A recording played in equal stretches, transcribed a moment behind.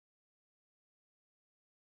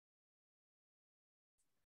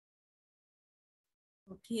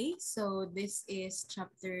Okay, so this is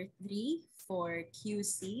chapter 3 for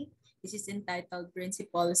QC. This is entitled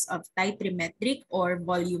Principles of Titrimetric or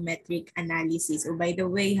Volumetric Analysis. Oh, by the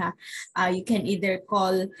way, you can either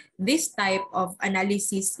call this type of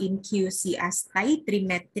analysis in QC as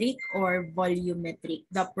titrimetric or volumetric.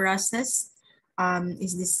 The process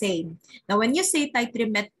is the same. Now, when you say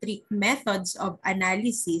titrimetric methods of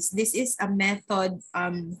analysis, this is a method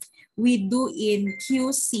we do in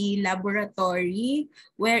QC laboratory,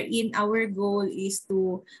 wherein our goal is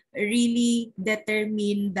to really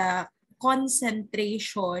determine the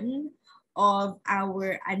concentration of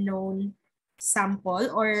our unknown sample,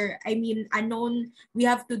 or I mean unknown, we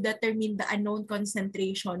have to determine the unknown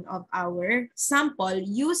concentration of our sample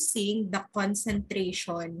using the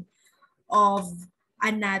concentration of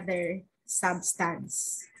another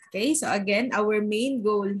substance. Okay, so again, our main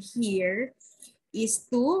goal here is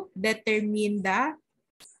to determine the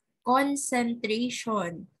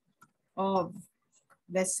concentration of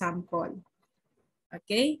the sample.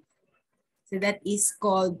 Okay? So that is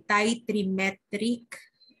called titrimetric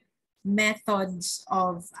methods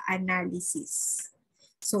of analysis.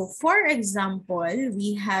 So for example,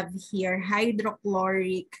 we have here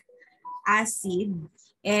hydrochloric acid.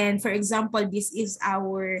 And for example, this is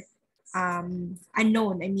our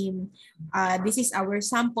unknown. I mean, this is our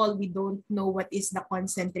sample. We don't know what is the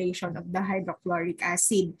concentration of the hydrochloric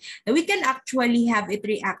acid. Now, we can actually have it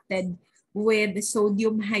reacted with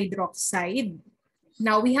sodium hydroxide.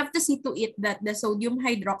 Now, we have to see to it that the sodium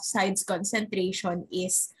hydroxide's concentration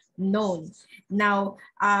is known. Now,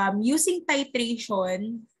 using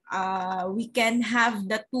titration, we can have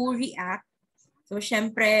the two react. So,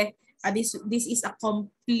 syempre, this is a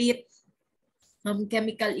complete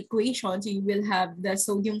chemical equation. So you will have the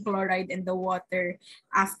sodium chloride and the water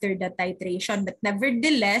after the titration. But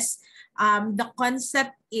nevertheless, the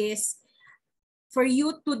concept is for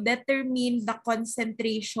you to determine the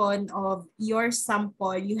concentration of your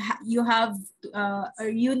sample, you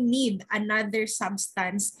need another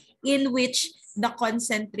substance in which the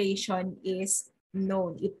concentration is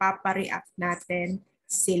known. Ipapa-react natin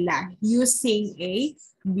sila using a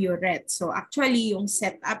burette. So actually, yung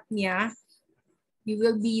setup niya, you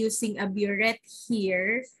will be using a burette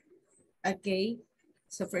here. Okay.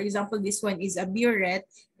 So for example, this one is a burette.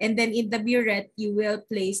 And then in the burette, you will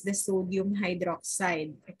place the sodium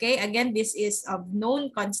hydroxide. Okay. Again, this is of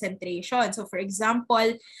known concentration. So for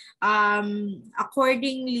example,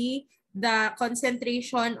 accordingly, the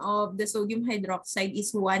concentration of the sodium hydroxide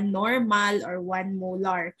is 1 normal or 1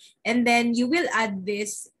 molar. And then you will add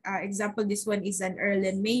this, example, this one is an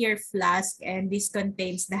Erlenmeyer flask, and this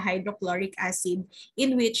contains the hydrochloric acid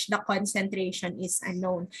in which the concentration is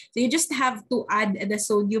unknown. So you just have to add the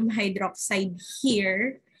sodium hydroxide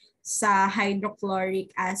here sa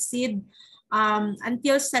hydrochloric acid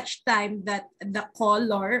until such time that the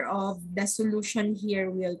color of the solution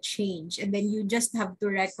here will change. And then you just have to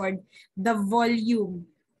record the volume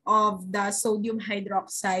of the sodium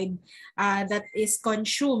hydroxide that is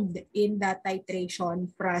consumed in the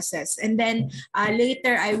titration process. And then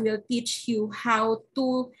later I will teach you how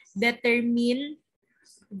to determine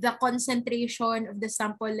the concentration of the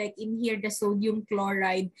sample, like in here, the sodium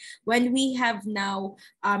chloride, when we have now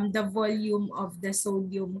the volume of the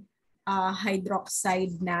sodium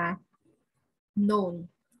hydroxide na known.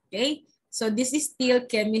 Okay, so this is still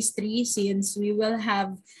chemistry, since we will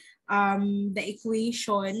have the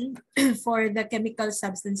equation for the chemical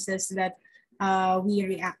substances that we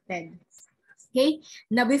reacted. Okay,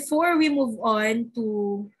 now before we move on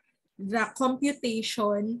to the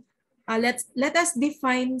computation, let us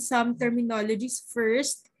define some terminologies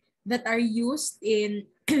first that are used in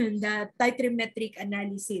the titrimetric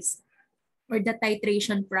analysis or the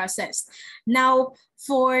titration process. Now,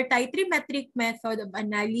 for titrimetric method of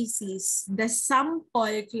analysis, the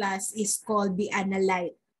sample class is called the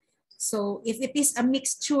analyte. So if it is a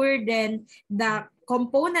mixture, then the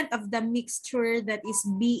component of the mixture that is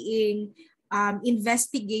being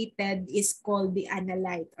investigated is called the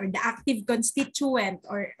analyte, or the active constituent,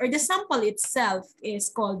 or the sample itself is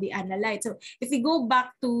called the analyte. So if we go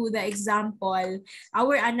back to the example,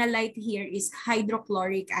 our analyte here is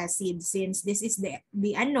hydrochloric acid. Since this is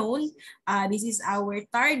the unknown, this is our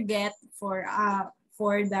target for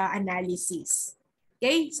the analysis.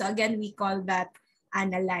 Okay, so again, we call that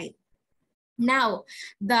analyte. Now,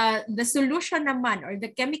 the solution naman, or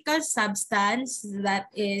the chemical substance that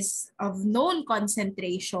is of known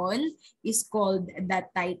concentration, is called the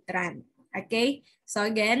titrant. Okay? So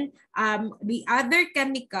again, the other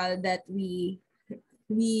chemical that we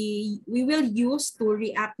we will use to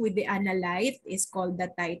react with the analyte is called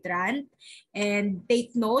the titrant. And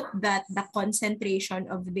take note that the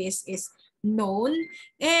concentration of this is known,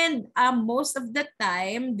 and most of the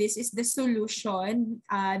time this is the solution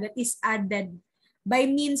that is added by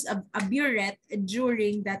means of a burette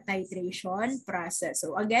during the titration process.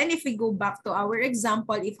 So again, if we go back to our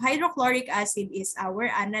example, if hydrochloric acid is our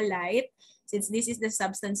analyte, since this is the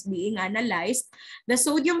substance being analyzed, the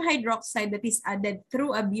sodium hydroxide that is added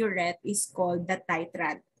through a burette is called the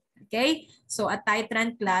titrant. Okay, so a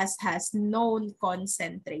titrant class has known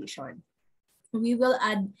concentration. We will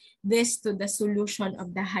add this to the solution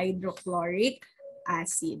of the hydrochloric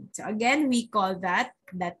acid. So again, we call that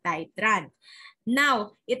the titrant.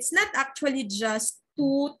 Now, it's not actually just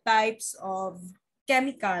two types of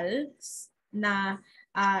chemicals na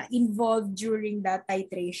involved during the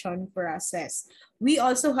titration process. We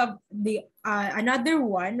also have the another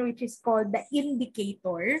one, which is called the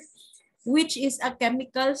indicator, which is a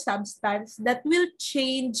chemical substance that will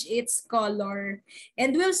change its color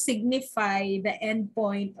and will signify the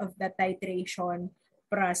endpoint of the titration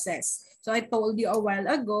process. So I told you a while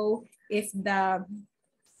ago, if the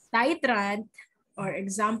titrant, or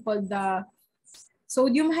example, the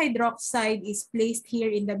sodium hydroxide is placed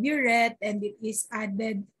here in the burette and it is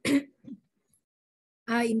added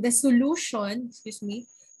in the solution,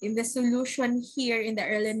 in the solution here in the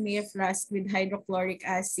Erlenmeyer flask with hydrochloric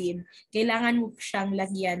acid, kailangan mo siyang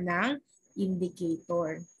lagyan ng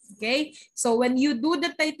indicator. Okay? So when you do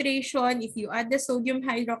the titration, if you add the sodium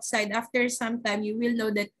hydroxide, after some time, you will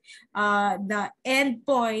know that the end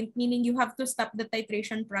point, meaning you have to stop the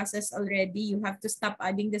titration process already. You have to stop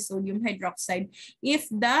adding the sodium hydroxide if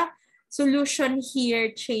the solution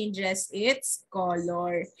here changes its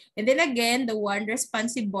color. And then again, the one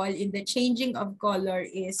responsible in the changing of color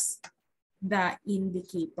is the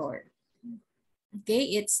indicator.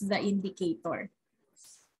 Okay, it's the indicator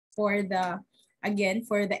for the, again,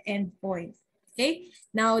 for the endpoint. Okay,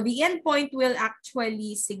 now the endpoint will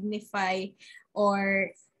actually signify,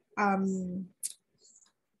 or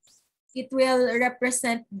it will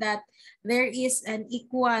represent that there is an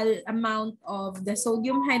equal amount of the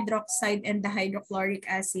sodium hydroxide and the hydrochloric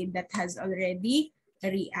acid that has already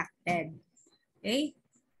reacted. Okay,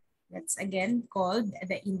 that's again called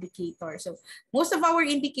the indicator. So most of our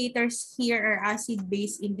indicators here are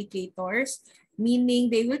acid-base indicators, meaning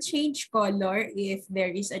they will change color if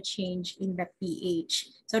there is a change in the pH.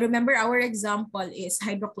 So remember, our example is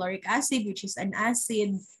hydrochloric acid, which is an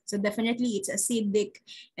acid. So definitely it's acidic.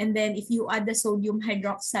 And then if you add the sodium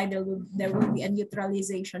hydroxide, there will be a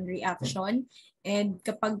neutralization reaction. And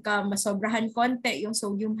kapag masobrahan konti yung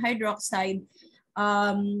sodium hydroxide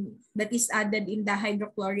that is added in the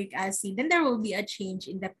hydrochloric acid, then there will be a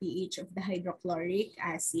change in the pH of the hydrochloric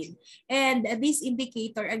acid. And this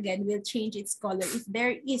indicator again will change its color if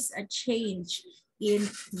there is a change in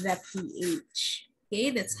the pH.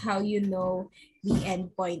 Okay, that's how you know the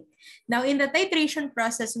endpoint. Now, in the titration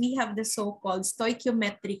process, we have the so-called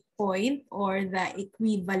stoichiometric point or the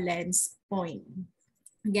equivalence point.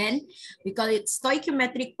 Again, we call it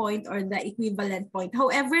stoichiometric point or the equivalent point.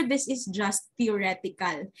 However, this is just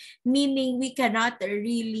theoretical, meaning we cannot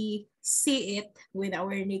really see it with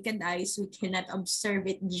our naked eyes. We cannot observe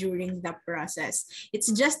it during the process. It's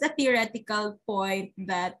just a theoretical point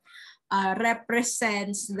that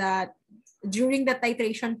represents that during the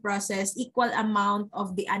titration process, equal amount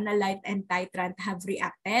of the analyte and titrant have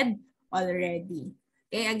reacted already.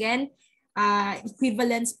 Okay, again,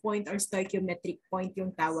 equivalence point or stoichiometric point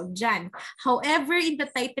yung tawag dyan. However, in the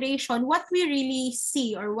titration, what we really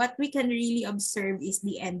see or what we can really observe is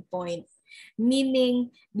the endpoint. Meaning,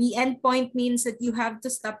 the endpoint means that you have to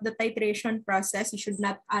stop the titration process. You should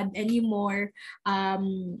not add any more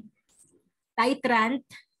titrant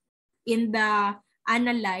in the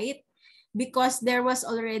analyte, because there was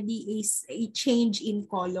already a change in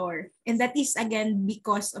color. And that is again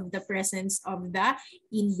because of the presence of the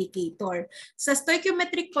indicator. Sa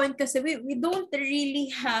stoichiometric point kasi we don't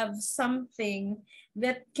really have something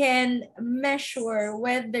that can measure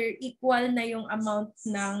whether equal na yung amount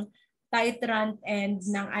ng titrant and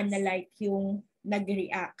ng analyte yung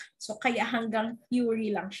nag-react. So kaya hanggang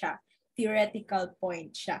theory lang siya. Theoretical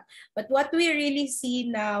point siya. But what we really see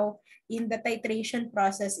now in the titration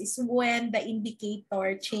process is when the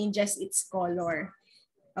indicator changes its color.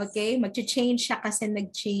 Okay? Mag-change siya kasi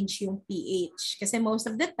nag-change yung pH. Kasi most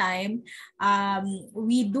of the time,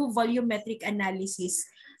 we do volumetric analysis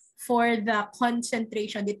for the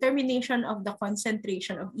concentration, determination of the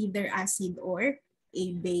concentration of either acid or a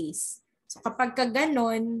base. So kapag ka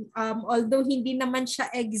ganon, although hindi naman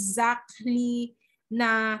siya exactly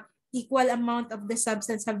na equal amount of the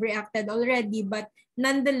substance have reacted already, but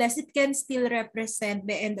nonetheless, it can still represent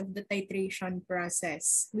the end of the titration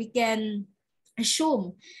process. We can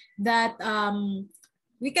assume that,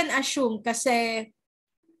 we can assume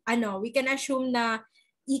na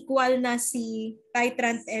equal na si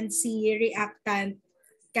titrant and si reactant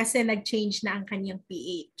kasi nag-change na ang kanyang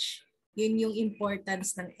pH. Yun yung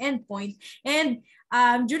importance ng endpoint. And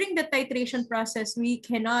during the titration process, we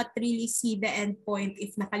cannot really see the endpoint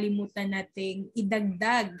if nakalimutan nating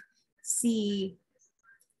idagdag si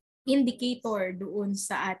indicator doon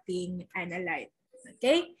sa ating analyte.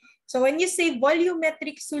 Okay? So when you say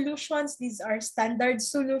volumetric solutions, these are standard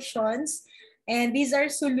solutions. And these are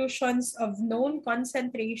solutions of known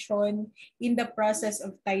concentration in the process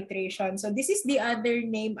of titration. So this is the other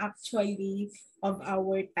name actually of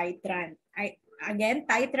our titrant. Again,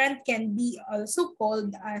 titrant can be also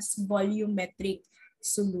called as volumetric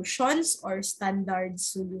solutions or standard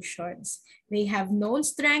solutions. They have known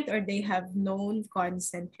strength or they have known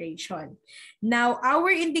concentration. Now, our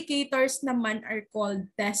indicators naman are called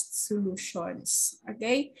test solutions.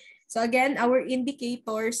 Okay? So again, our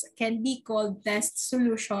indicators can be called test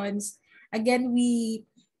solutions. Again, we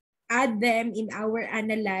add them in our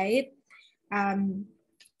analyte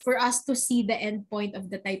for us to see the endpoint of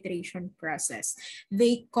the titration process.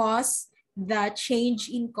 They cause the change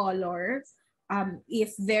in color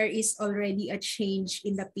if there is already a change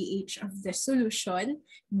in the pH of the solution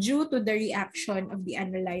due to the reaction of the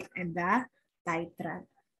analyte and the titrant.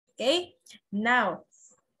 Okay? Now,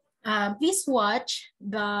 please watch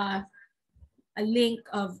I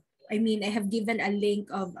have given a link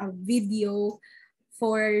of a video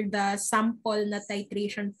for the sample na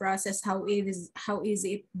titration process, how is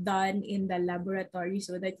it done in the laboratory,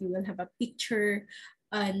 so that you will have a picture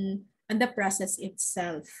on the process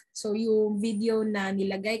itself. So yung video na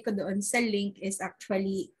nilagay ko doon sa link is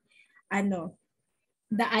actually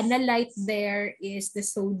the analyte there is the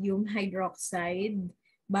sodium hydroxide,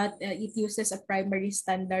 but it uses a primary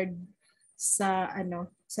standard sa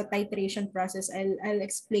titration process. I'll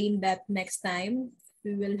explain that next time.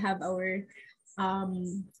 We will have our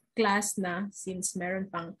class na, since meron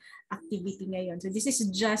pang activity ngayon. So this is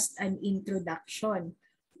just an introduction.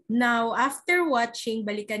 Now, after watching,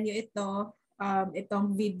 balikan nyo itong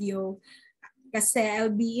video, kasi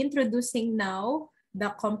I'll be introducing now the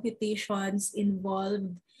computations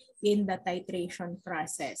involved in the titration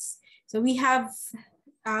process. So we have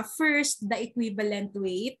first the equivalent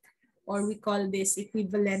weight, or we call this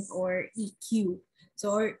equivalent or EQ.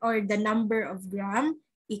 So or the number of gram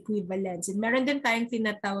equivalents. And meron din tayong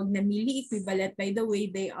tinatawag na milli-equivalent. By the way,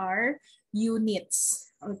 they are units.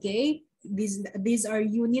 Okay? These are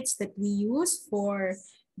units that we use for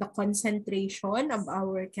the concentration of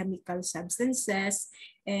our chemical substances,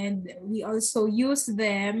 and we also use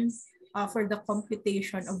them for the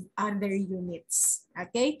computation of other units.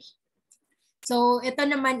 Okay? So ito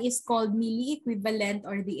naman is called milli-equivalent,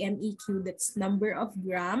 or the MEQ, that's number of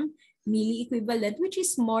gram milli-equivalent, which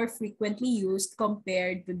is more frequently used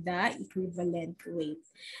compared to the equivalent weight.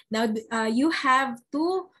 Now, you have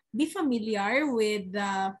to be familiar with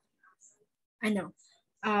the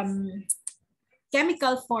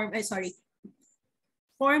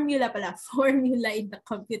formula in the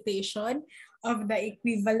computation of the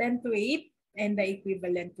equivalent weight and the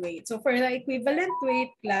equivalent weight. So for the equivalent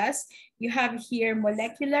weight class, you have here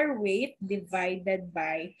molecular weight divided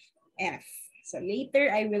by F. So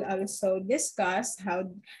later, I will also discuss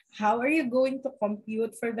how are you going to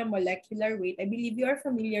compute for the molecular weight. I believe you are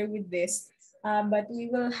familiar with this, but we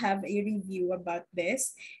will have a review about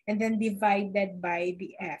this, and then divided by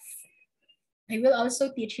the F. I will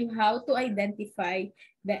also teach you how to identify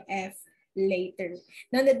the F later.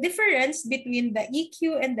 Now, the difference between the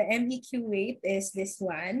EQ and the MEQ weight is this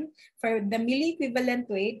one. For the milli-equivalent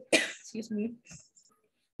weight, excuse me,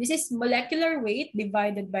 this is molecular weight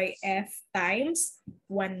divided by F times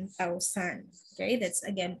 1,000. Okay, that's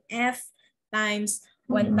again F times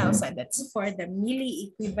 1,000. That's for the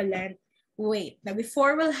milli-equivalent weight. Now,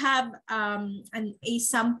 before we'll have a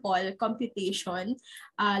sample computation,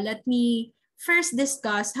 let me first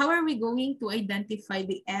discuss how are we going to identify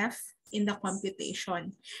the F in the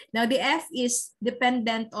computation. Now, the F is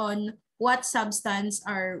dependent on what substance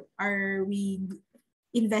are we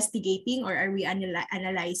investigating or are we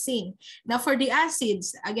analyzing. Now, for the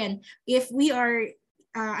acids, again, if we are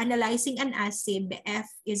analyzing an acid, the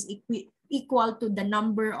F is equal to the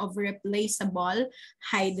number of replaceable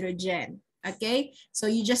hydrogen. Okay, so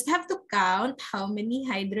you just have to count how many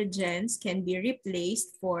hydrogens can be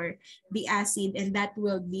replaced for the acid, and that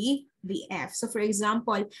will be the F. So for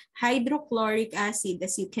example, hydrochloric acid,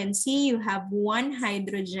 as you can see, you have one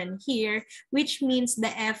hydrogen here, which means the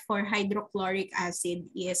F for hydrochloric acid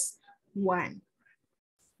is 1.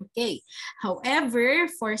 Okay, however,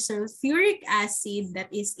 for sulfuric acid, that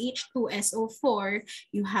is H2SO4,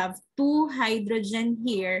 you have 2 hydrogen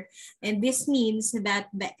here, and this means that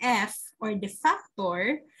the F or the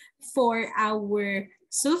factor for our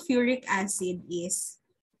sulfuric acid is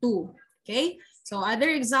 2. Okay, so other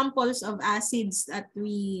examples of acids that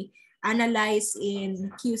we analyze in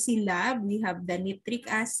QC lab, we have the nitric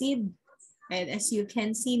acid, and as you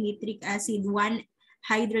can see, nitric acid, 1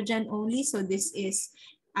 hydrogen only, so this is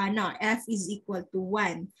no, F is equal to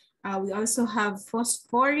 1. We also have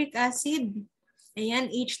phosphoric acid. Ayan,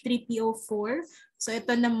 H3PO4. So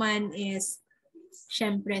ito naman is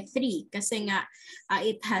syempre 3 kasi nga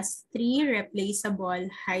it has 3 replaceable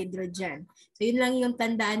hydrogen. So yun lang yung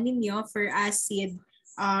tandaan ninyo for acid.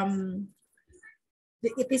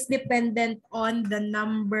 It is dependent on the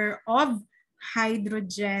number of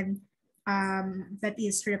hydrogen that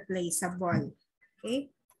is replaceable.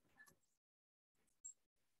 Okay?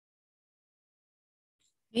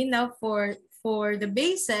 Okay, now for the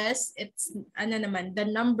bases, it's ano naman, the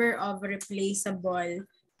number of replaceable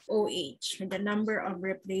OH, the number of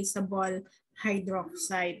replaceable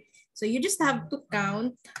hydroxide. So you just have to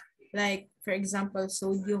count, like for example,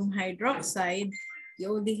 sodium hydroxide,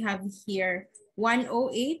 you only have here 1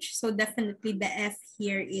 OH, so definitely the F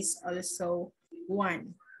here is also 1.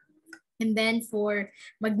 And then for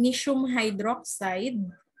magnesium hydroxide,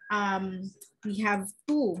 we have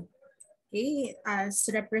 2. Okay, as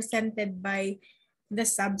represented by the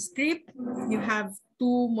subscript, you have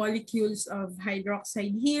 2 molecules of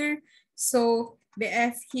hydroxide here. So the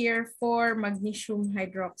F here for magnesium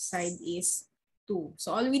hydroxide is 2.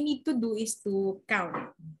 So all we need to do is to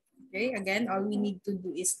count. Okay, again, all we need to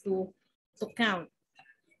do is to count.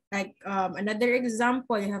 Like another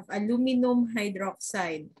example, you have aluminum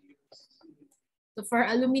hydroxide. So for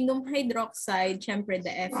aluminum hydroxide, syempre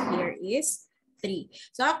the F here is 3.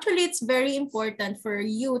 So actually, it's very important for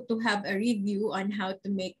you to have a review on how to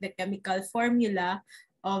make the chemical formula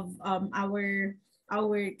of our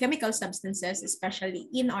chemical substances, especially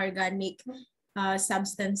inorganic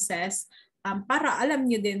substances, para alam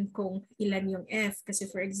nyo din kung ilan yung F. Kasi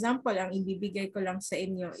for example, ang ibibigay ko lang sa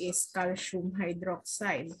inyo is calcium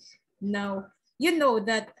hydroxide. Now, you know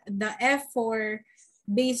that the F for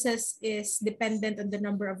bases is dependent on the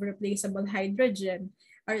number of replaceable hydrogen.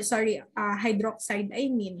 Or sorry, hydroxide, I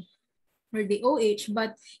mean, or the OH.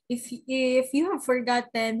 But if you have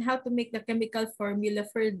forgotten how to make the chemical formula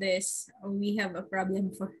for this, we have a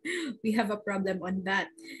problem on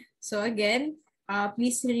that. So again,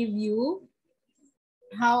 please review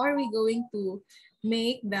how are we going to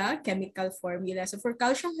make the chemical formula. So for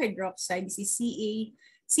calcium hydroxide, this is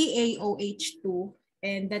CaOH2.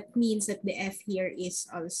 And that means that the F here is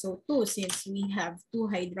also 2 since we have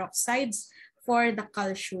 2 hydroxides for the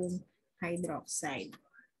calcium hydroxide.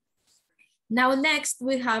 Now next,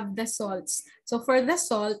 we have the salts. So for the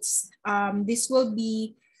salts, this will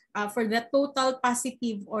be for the total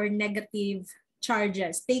positive or negative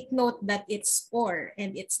charges. Take note that it's or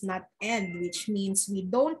and it's not and, which means we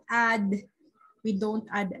don't add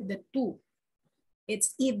the 2.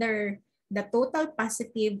 It's either the total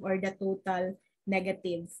positive or the total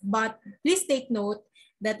negative. But please take note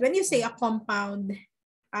that when you say a compound,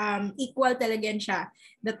 equal talaga yan siya.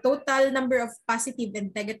 The total number of positive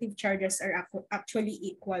and negative charges are actually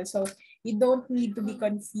equal. So you don't need to be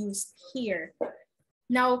confused here.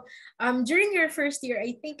 Now, during your first year,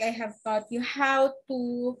 I think I have taught you how to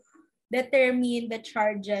determine the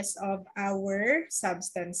charges of our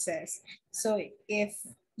substances. So if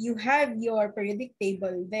you have your periodic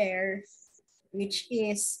table there, which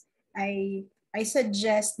is, I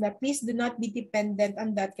suggest that please do not be dependent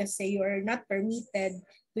on that kasi you are not permitted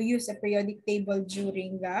to use a periodic table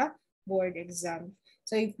during the board exam.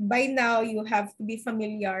 So if by now you have to be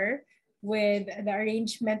familiar with the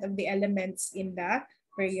arrangement of the elements in the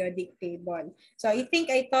periodic table. So I think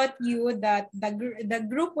I taught you that the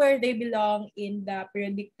group where they belong in the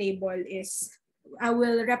periodic table is, I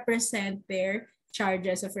will represent their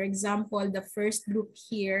charges. So for example, the first group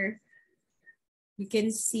here, you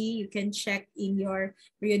can see, you can check in your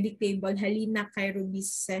periodic table, Halina,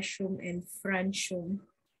 Chirobis, Cesium, and Francium.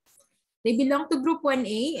 They belong to group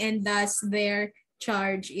 1A and thus their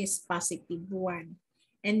charge is positive 1.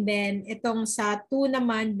 And then itong sa 2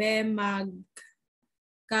 naman, Bemag,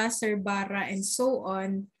 Cerbara, and so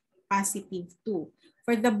on, positive 2.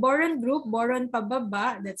 For the boron group, boron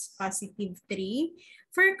pababa, that's positive 3.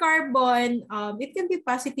 For carbon, it can be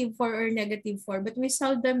positive 4 or negative 4, but we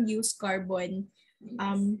seldom use carbon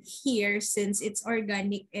here since it's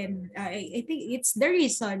organic, and I think it's the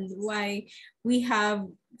reason why we have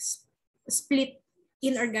split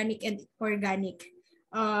inorganic and organic.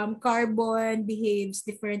 Carbon behaves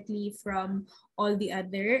differently from all the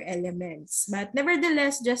other elements. But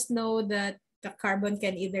nevertheless, just know that the carbon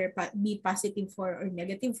can either be positive 4 or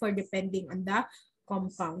negative 4 depending on the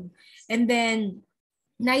compound. And then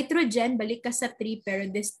nitrogen, balik ka sa 3, pero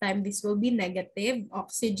this time this will be negative.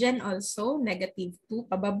 Oxygen also, negative 2.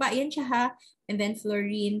 Pababa yan siya ha. And then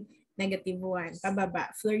fluorine, negative 1.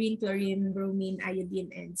 Pababa. Fluorine, chlorine, bromine,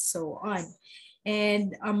 iodine, and so on.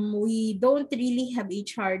 And we don't really have a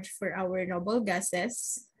charge for our noble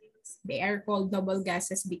gases. They are called noble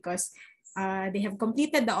gases because they have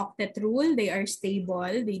completed the octet rule. They are stable.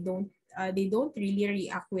 They don't really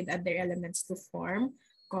react with other elements to form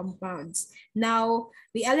compounds. Now,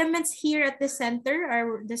 the elements here at the center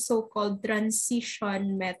are the so-called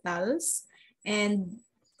transition metals, and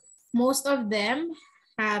most of them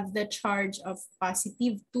have the charge of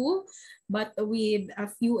positive 2, but with a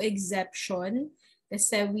few exceptions.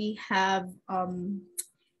 Kasi we have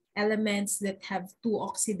elements that have 2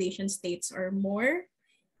 oxidation states or more.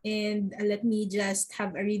 And let me just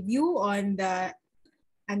have a review on the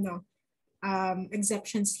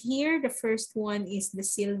exceptions here. The first one is the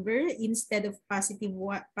silver. Instead of positive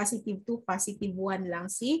 2, positive 1 lang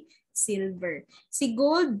si silver. Si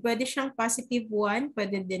gold, pwede siyang positive 1,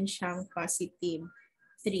 pwede din siyang positive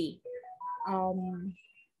 3.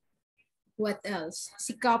 What else?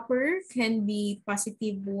 Si copper can be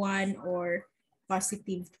positive 1 or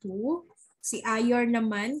positive 2. Si iron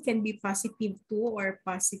naman can be positive 2 or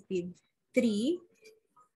positive 3.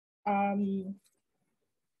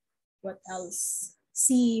 What else?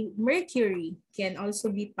 Si mercury can also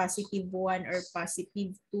be positive 1 or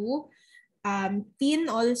positive 2. Tin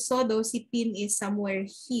also, though si tin is somewhere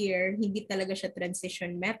here, hindi talaga siya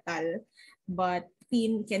transition metal, but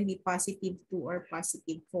tin can be positive 2 or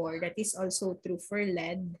positive 4. That is also true for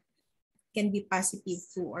lead. Can be positive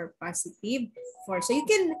 2 or positive 4. So you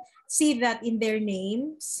can see that in their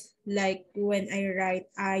names, like when I write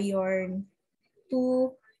iron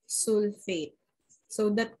 2 sulfate. So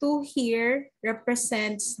the 2 here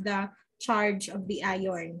represents the charge of the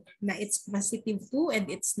iron, na it's positive 2 and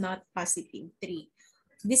it's not positive 3.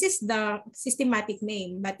 This is the systematic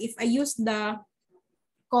name, but if I use the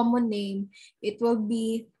common name, it will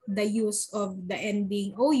be the use of the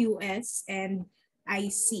ending OUS and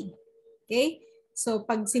IC. Okay? So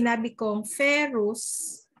pag sinabi kong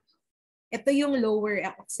ferrous, ito yung lower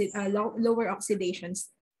oxidation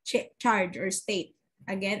charge or state.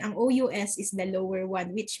 Again, ang OUS is the lower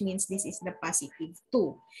one, which means this is the positive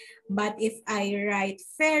 2. But if I write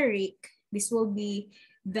ferric, this will be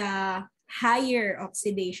the higher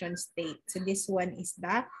oxidation state. So this one is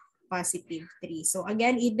the positive 3. So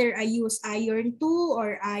again, either I use iron 2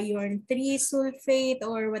 or iron 3 sulfate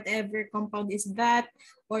or whatever compound is that,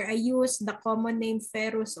 or I use the common name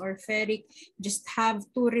ferrous or ferric. Just have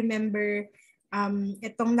to remember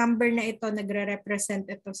itong number na ito nagre-represent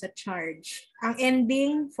ito sa charge. Ang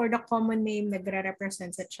ending for the common name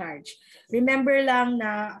nagre-represent sa charge. Remember lang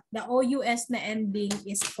na the OUS na ending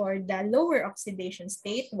is for the lower oxidation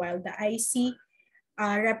state while the IC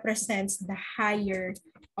represents the higher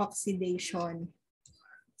oxidation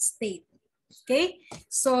state. Okay?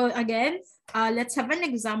 So again, let's have an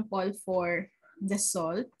example for the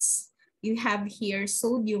salts. You have here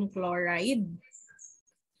sodium chloride.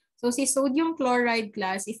 So si sodium chloride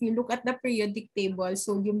class, if you look at the periodic table,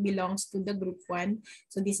 sodium belongs to the group 1.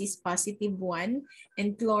 So this is positive 1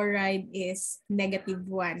 and chloride is negative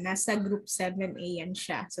 1. Nasa group 7A yan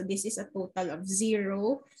siya. So this is a total of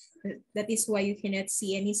 0. That is why you cannot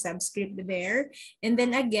see any subscript there. And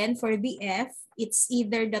then again, for the F, it's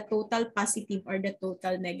either the total positive or the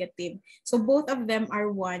total negative. So both of them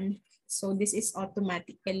are 1. So this is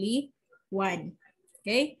automatically 1.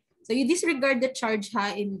 Okay? So you disregard the charge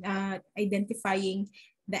ha in identifying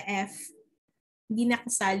the F. Hindi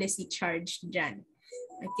nakasali si charge dyan.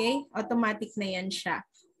 Okay? Automatic na yan siya.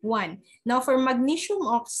 1. Now for magnesium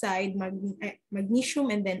oxide,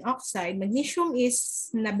 magnesium and then oxide, magnesium is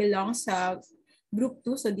na-belong sa group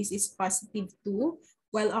 2. So this is positive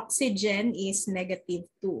 2. While oxygen is negative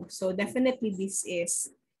 2. So definitely this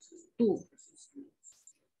is 2.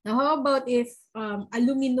 Now how about if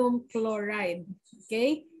aluminum chloride?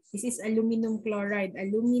 Okay? This is aluminum chloride.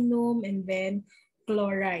 Aluminum and then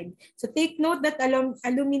chloride. So take note that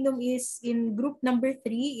aluminum is in group number 3.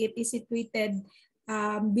 It is situated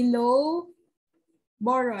below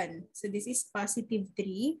boron. So this is positive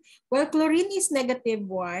 3. Well, chlorine is negative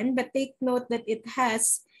 1, but take note that it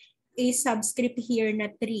has a subscript here na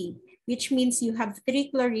 3, which means you have 3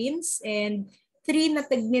 chlorines and 3 na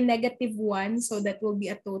negative 1, so that will be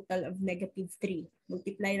a total of negative 3.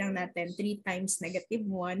 Multiply lang natin, 3 times negative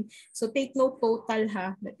 1. So take note total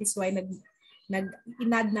ha, that is why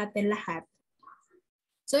inad natin lahat.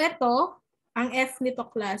 So ito, ang F nito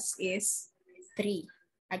class is 3.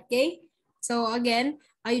 Okay? So again,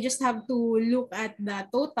 you just have to look at the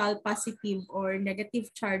total positive or negative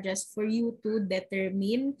charges for you to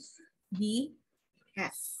determine the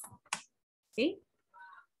F. Okay?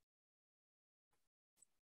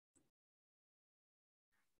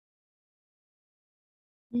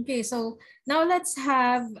 Okay, so now let's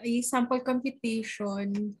have a sample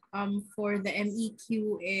computation for the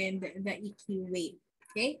MEQ and the EQ weight.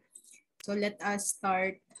 Okay, so let us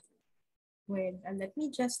start with, let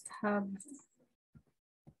me just have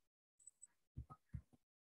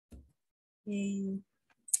a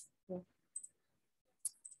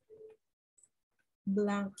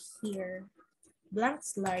blank here, blank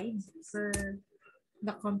slide for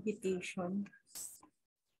the computation.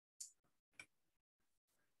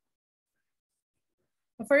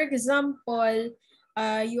 For example,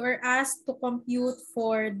 you are asked to compute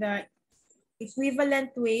for the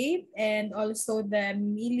equivalent weight and also the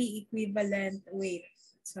milli-equivalent weight.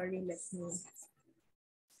 Sorry, let me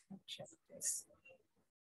check this.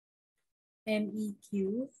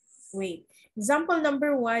 MEQ weight. Example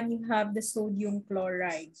number 1, you have the sodium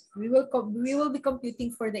chloride. We will be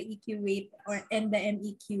computing for the EQ weight and the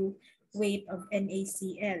MEQ weight of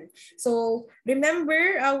NaCl. So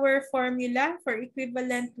remember our formula for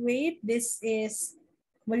equivalent weight. This is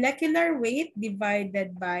molecular weight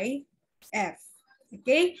divided by F.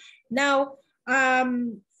 Okay. Now,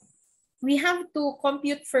 we have to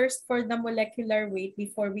compute first for the molecular weight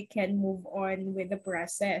before we can move on with the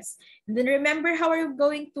process. And then remember how we're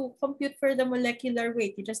going to compute for the molecular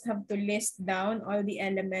weight. You just have to list down all the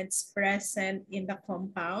elements present in the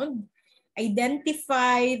compound.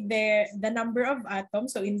 Identify the number of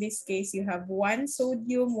atoms. So in this case, you have 1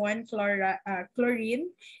 sodium, 1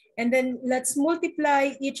 chlorine. And then let's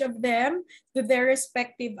multiply each of them to their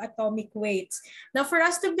respective atomic weights. Now for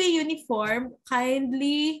us to be uniform,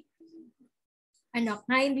 kindly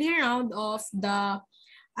round off the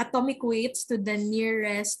atomic weights to the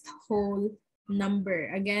nearest whole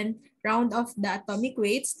number. Again, round off the atomic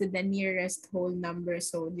weights to the nearest whole number.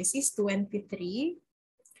 So this is 23.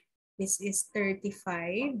 This is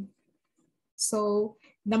 35. So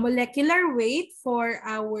the molecular weight for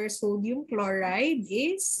our sodium chloride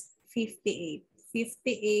is 58.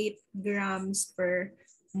 58 grams per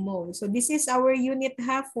mole. So this is our unit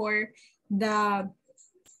for the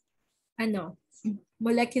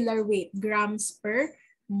molecular weight, grams per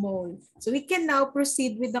mole. So we can now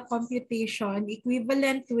proceed with the computation.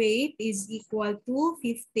 Equivalent weight is equal to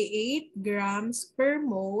 58 grams per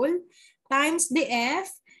mole times the F.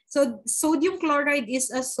 So sodium chloride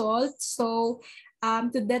is a salt. So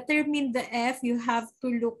to determine the F, you have to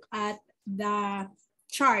look at the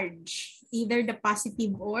charge, either the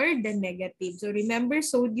positive or the negative. So remember,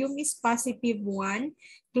 sodium is positive 1,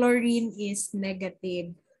 chlorine is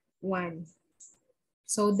negative 1.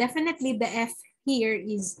 So definitely the F here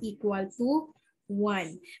is equal to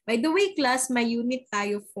 1. By the way, class, may unit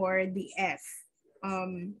tayo for the F.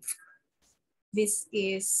 This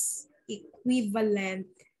is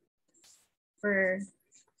equivalent per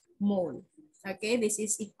mole. Okay, this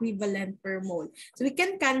is equivalent per mole. So we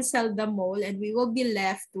can cancel the mole and we will be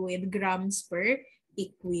left with grams per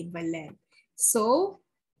equivalent. So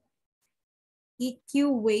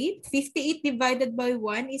EQ weight, 58 divided by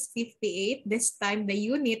 1 is 58. This time the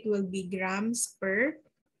unit will be grams per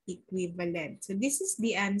equivalent. So this is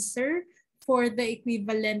the answer for the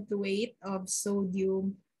equivalent weight of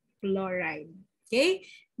sodium chloride. Okay,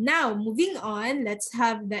 now moving on, let's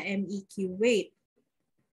have the MEQ weight.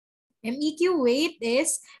 MEQ weight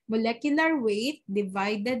is molecular weight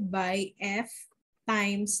divided by F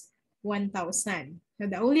times 1,000. So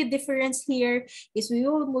the only difference here is we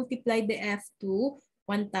will multiply the F to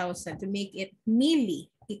 1,000 to make it milli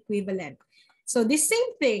equivalent. So the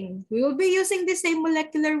same thing, we will be using the same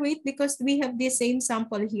molecular weight because we have the same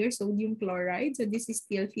sample here, sodium chloride. So this is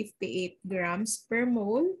still 58 grams per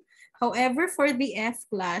mole. However, for the F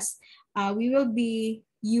class, we will be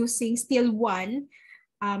using still 1,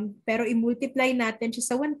 pero i-multiply natin siya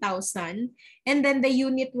sa 1,000 and then the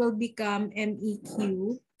unit will become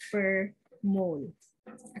MEQ per mole.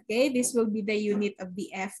 Okay, this will be the unit of the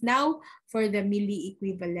F now for the milli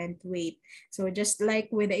equivalent weight. So just like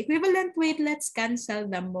with the equivalent weight, let's cancel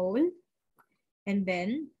the mole. And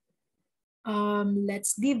then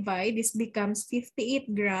let's divide. This becomes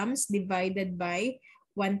 58 grams divided by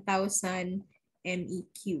 1,000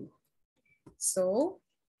 MEQ. So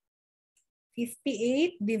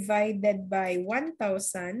 58 divided by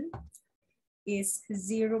 1,000 is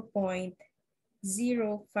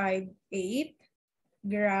 0.058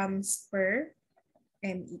 grams per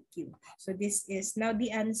MEQ. So this is now the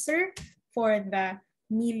answer for the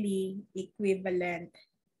milli equivalent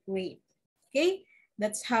weight. Okay,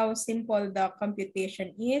 that's how simple the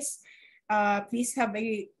computation is. Please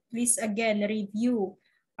again review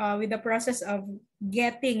with the process of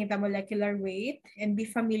getting the molecular weight and be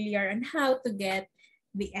familiar on how to get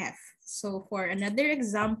the F. So for another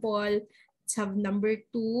example, let's have number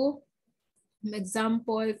 2.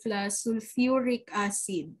 Example plus sulfuric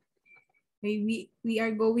acid. We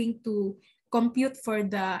are going to compute for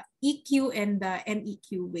the EQ and the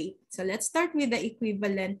MEQ weight. So let's start with the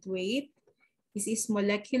equivalent weight. This is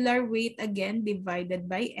molecular weight again divided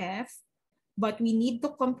by F. But we need to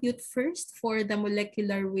compute first for the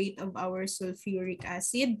molecular weight of our sulfuric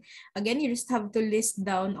acid. Again, you just have to list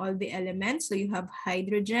down all the elements. So you have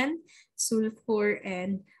hydrogen, sulfur,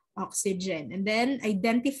 and oxygen. And then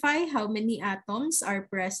identify how many atoms are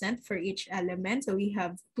present for each element. So we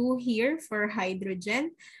have 2 here for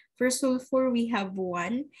hydrogen. For sulfur, we have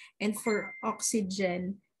 1. And for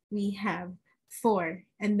oxygen, we have 4.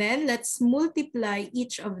 And then let's multiply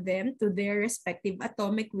each of them to their respective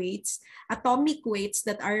atomic weights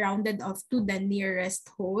that are rounded off to the nearest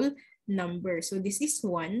whole number. So this is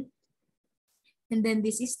 1. And then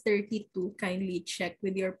this is 32. Kindly check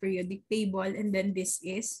with your periodic table. And then this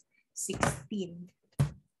is 16.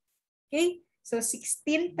 Okay, so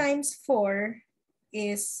 16 times 4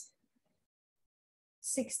 is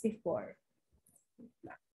 64.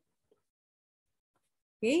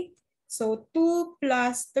 Okay, so 2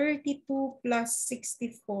 plus 32 plus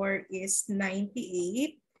 64 is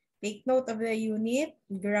 98. Take note of the unit,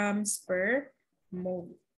 grams per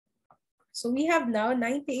mole. So we have now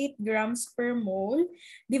 98 grams per mole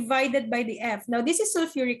divided by the F. Now this is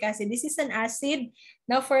sulfuric acid. This is an acid.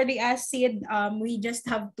 Now for the acid, we just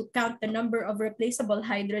have to count the number of replaceable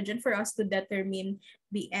hydrogen for us to determine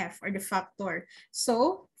the F or the factor.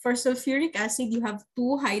 So for sulfuric acid, you have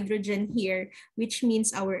 2 hydrogen here, which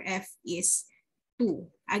means our F is 2.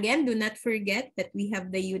 Again, do not forget that we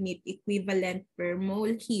have the unit equivalent per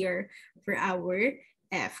mole here for our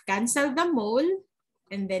F. Cancel the mole.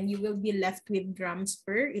 And then you will be left with grams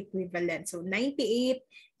per equivalent. So 98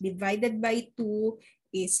 divided by 2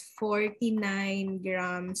 is 49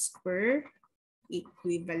 grams per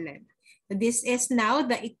equivalent. So this is now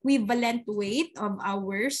the equivalent weight of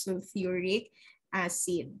our sulfuric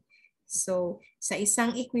acid. So sa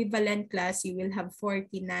isang equivalent class, you will have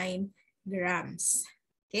 49 grams.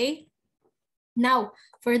 Okay? Now,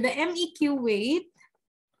 for the MEQ weight,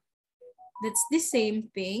 that's the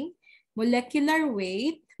same thing. Molecular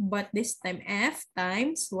weight, but this time F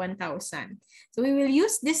times 1,000. So we will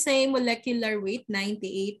use the same molecular weight,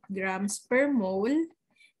 98 grams per mole,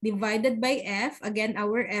 divided by F. Again,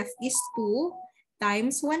 our F is 2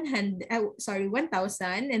 times 1,000.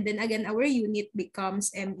 And then again, our unit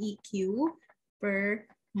becomes MEQ per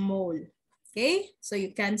mole. Okay, so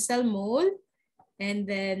you cancel mole. And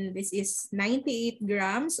then this is 98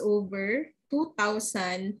 grams over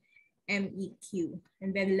 2,000 MEQ.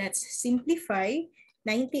 And then let's simplify.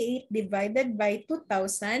 98 divided by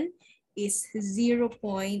 2,000 is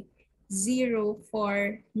 0.049.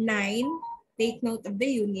 Take note of the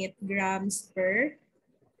unit, grams per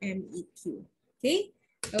MEQ. Okay?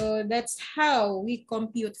 So that's how we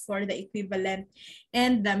compute for the equivalent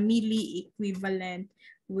and the milli equivalent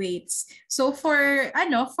weights. So for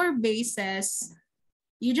bases,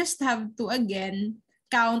 you just have to again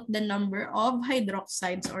count the number of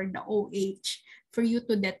hydroxides or the OH for you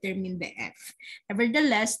to determine the F.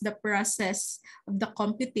 Nevertheless, the process of the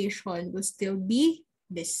computation will still be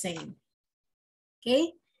the same.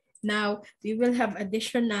 Okay, now we will have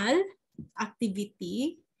additional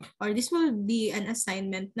activity, or this will be an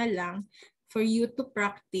assignment na lang for you to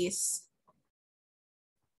practice.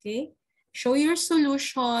 Okay, show your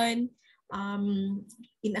solution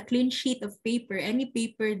in a clean sheet of paper, any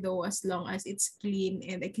paper though, as long as it's clean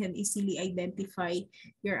and I can easily identify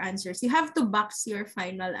your answers. You have to box your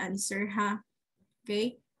final answer, ha?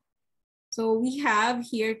 Okay. So we have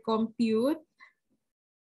here compute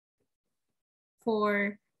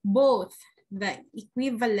for both the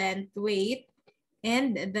equivalent weight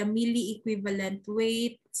and the milli equivalent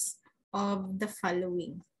weights of the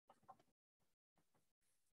following.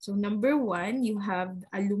 So number 1, you have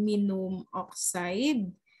aluminum oxide.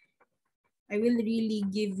 I will really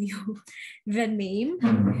give you the name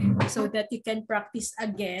so that you can practice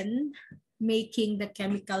again making the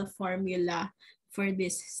chemical formula for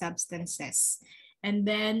these substances. And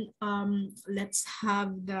then let's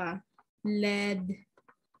have the lead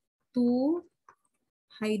 2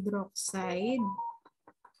 hydroxide.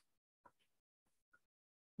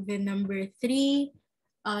 Then number 3,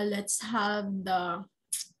 let's have the,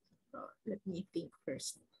 let me think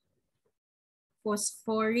first.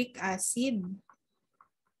 Phosphoric acid.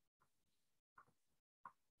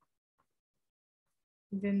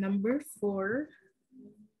 Then number 4,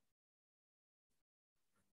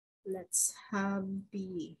 let's have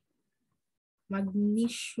the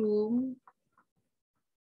magnesium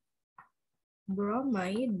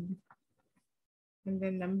bromide. And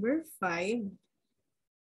then number 5,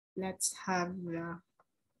 let's have the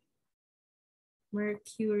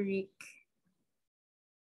mercuric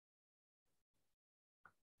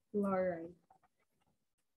chloride.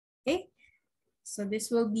 Okay, so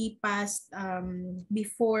this will be passed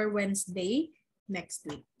before Wednesday next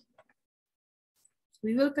week.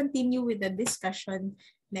 We will continue with the discussion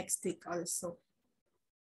next week also.